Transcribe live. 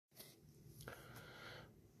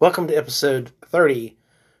Welcome to episode 30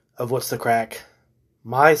 of What's the Crack?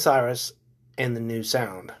 Miley Cyrus and the New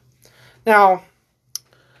Sound. Now,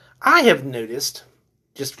 I have noticed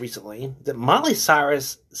just recently that Miley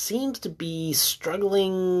Cyrus seems to be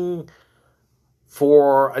struggling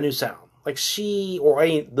for a new sound.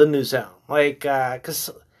 The new sound. Because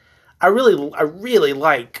I really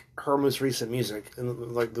like her most recent music,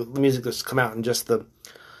 and like the music that's come out in just the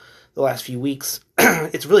last few weeks.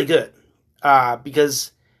 It's really good.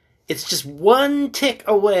 Because it's just one tick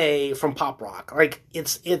away from pop rock. Like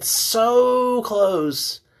it's so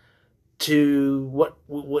close to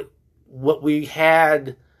what we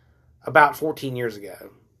had about 14 years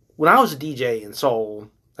ago. When I was a DJ in soul,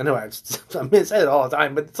 I know I say it all the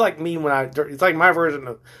time, but it's like me it's like my version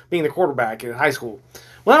of being the quarterback in high school.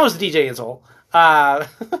 When I was a DJ in soul,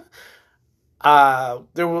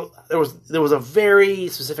 there was a very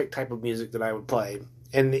specific type of music that I would play.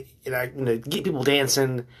 And I get people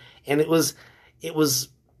dancing, and it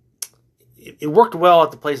worked well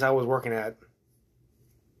at the place I was working at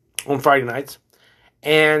on Friday nights,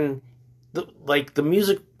 and the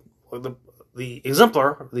music, the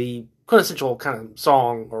exemplar, the quintessential kind of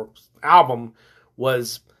song or album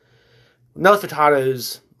was Nelly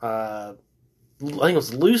Furtado's. I think it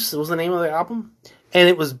was "Loose" was the name of the album, and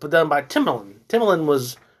it was done by Timbaland. Timbaland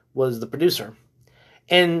was the producer,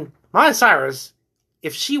 and Miley Cyrus,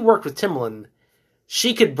 if she worked with Timbaland,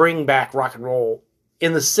 she could bring back rock and roll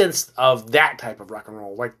in the sense of that type of rock and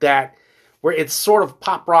roll, like that, where it's sort of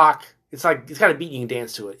pop rock. It's like it's got a beat you can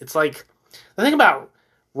dance to it. It's like the thing about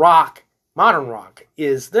rock, modern rock,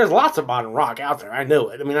 is there's lots of modern rock out there. I know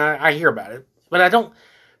it. I mean, I hear about it, but I don't.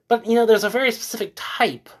 But there's a very specific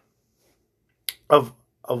type of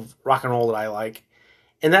rock and roll that I like,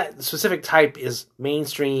 and that specific type is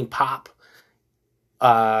mainstream pop.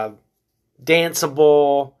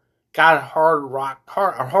 Danceable, got a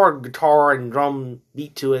hard guitar and drum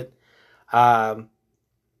beat to it. Like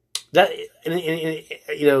the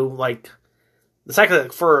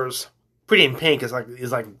Psychedelic Furs, Pretty in Pink is like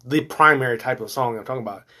the primary type of song I'm talking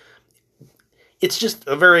about. It's just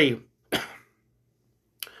a very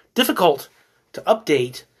difficult to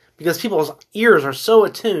update because people's ears are so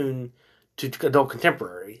attuned to adult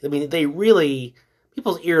contemporary. I mean,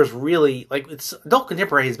 people's ears really, adult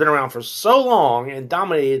contemporary has been around for so long and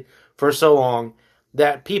dominated for so long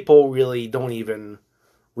that people really don't even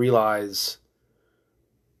realize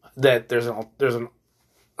that there's an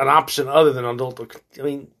option other than adult. I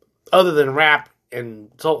mean, other than rap and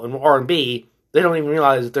R&B, they don't even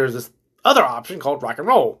realize that there's this other option called rock and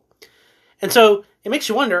roll. And so it makes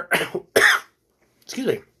you wonder, excuse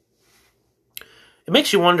me, it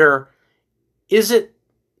makes you wonder, is it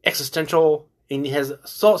existential? And has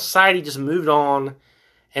society just moved on,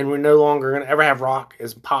 and we're no longer going to ever have rock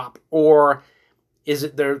as pop, or is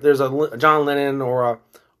it there's a John Lennon or a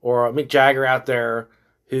Mick Jagger out there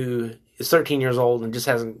who is 13 years old and just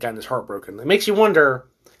hasn't gotten his heart broken? It makes you wonder,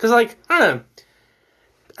 because I don't know.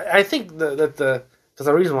 I think because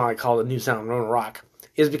the reason why I call it New Sound rock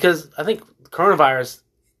is because I think coronavirus,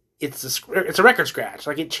 it's a record scratch.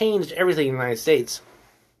 Like, it changed everything in the United States,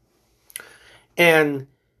 and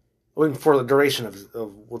for the duration of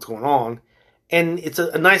what's going on. And it's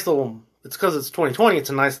a nice little, it's because it's 2020, it's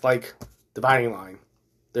a nice, dividing line.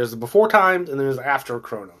 There's the before times, and there's the after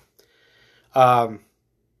Corona. I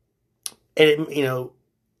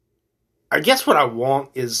guess what I want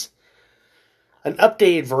is an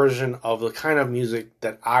updated version of the kind of music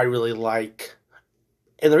that I really like.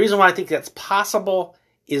 And the reason why I think that's possible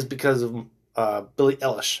is because of Billie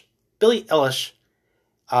Eilish. Billie Eilish,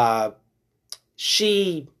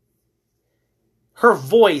 her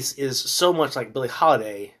voice is so much like Billie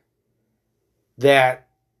Holiday that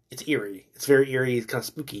it's eerie. It's very eerie. It's kind of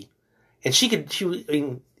spooky. And she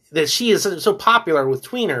is so popular with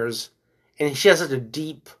tweeners, and she has such a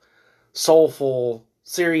deep, soulful,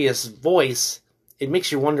 serious voice. It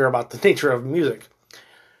makes you wonder about the nature of music.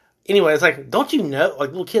 Anyway, it's like, don't you know? Like,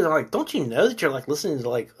 little kids are like, don't you know that you're listening to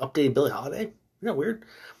updated Billie Holiday? Isn't that weird?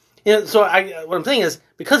 So what I'm saying is,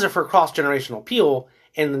 because of her cross-generational appeal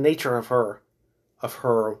and the nature of her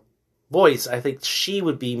voice, I think she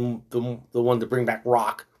would be the one to bring back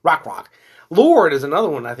rock. Lorde is another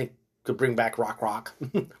one I think could bring back rock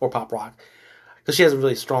or pop rock, because she has a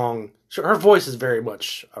really strong. Her voice is very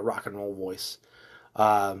much a rock and roll voice.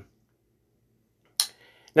 Now,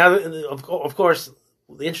 of course,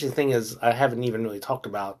 the interesting thing is I haven't even really talked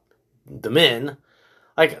about the men.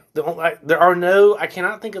 I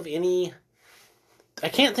cannot think of any. I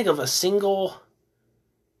can't think of a single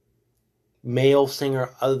male singer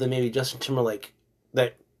other than maybe Justin Timberlake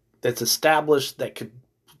that's established that could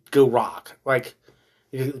go rock.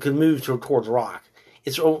 You could move towards rock.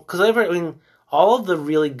 It's because all of the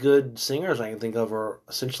really good singers I can think of are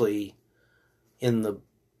essentially in the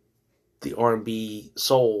R&B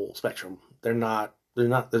soul spectrum. They're not.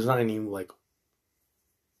 There's not any like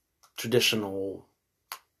traditional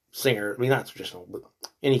singer. I mean, not traditional, but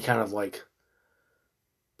any kind of like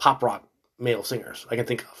pop rock male singers I can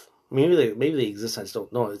think of. Maybe they exist. I just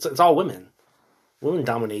don't know. It's all women. Women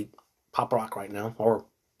dominate pop rock right now, or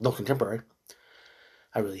adult contemporary.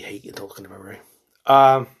 I really hate adult contemporary.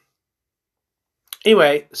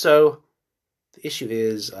 Anyway, so the issue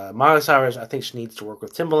is Miley Cyrus. I think she needs to work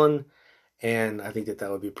with Timbaland, and I think that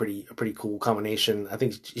would be a pretty cool combination. I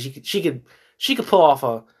think she could pull off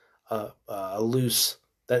a loose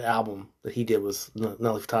that album that he did with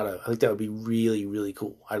Nelly Furtado. I think that would be really, really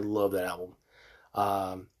cool. I love that album.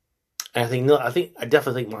 And I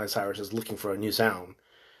definitely think Miley Cyrus is looking for a new sound.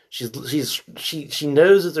 She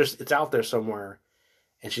knows that it's out there somewhere,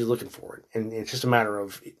 and she's looking for it. And it's just a matter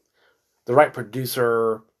of the right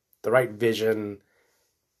producer, the right vision.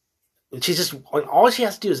 All she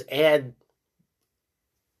has to do is add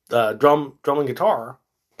drum and guitar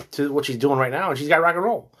to what she's doing right now, and she's got rock and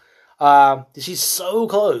roll. She's so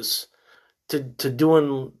close to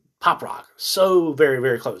doing pop rock. So very,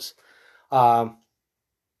 very close.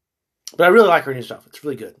 But I really like her new stuff. It's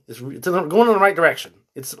really good. It's going in the right direction.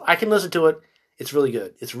 I can listen to it. It's really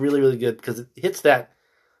good. It's really, really good because it hits that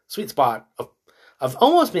sweet spot of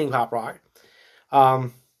almost being pop rock.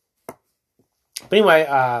 But anyway,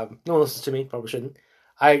 no one listens to me. Probably shouldn't.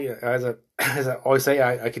 As I always say,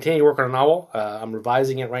 I continue to work on a novel. I'm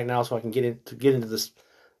revising it right now so I can get into this,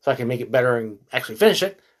 so I can make it better and actually finish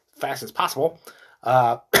it as fast as possible.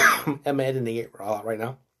 I'm editing it right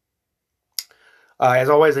now. As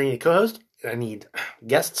always, I need a co-host. I need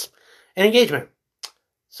guests and engagement.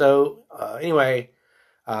 So anyway,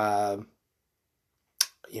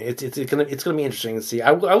 it's gonna be interesting to see.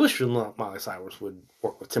 I wish Miley Cyrus would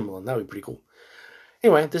work with Timbaland. That would be pretty cool.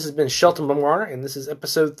 Anyway, this has been Shelton Bumgarner, and this is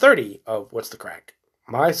episode 30 of What's the Crack?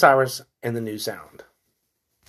 Miley Cyrus and the New Sound.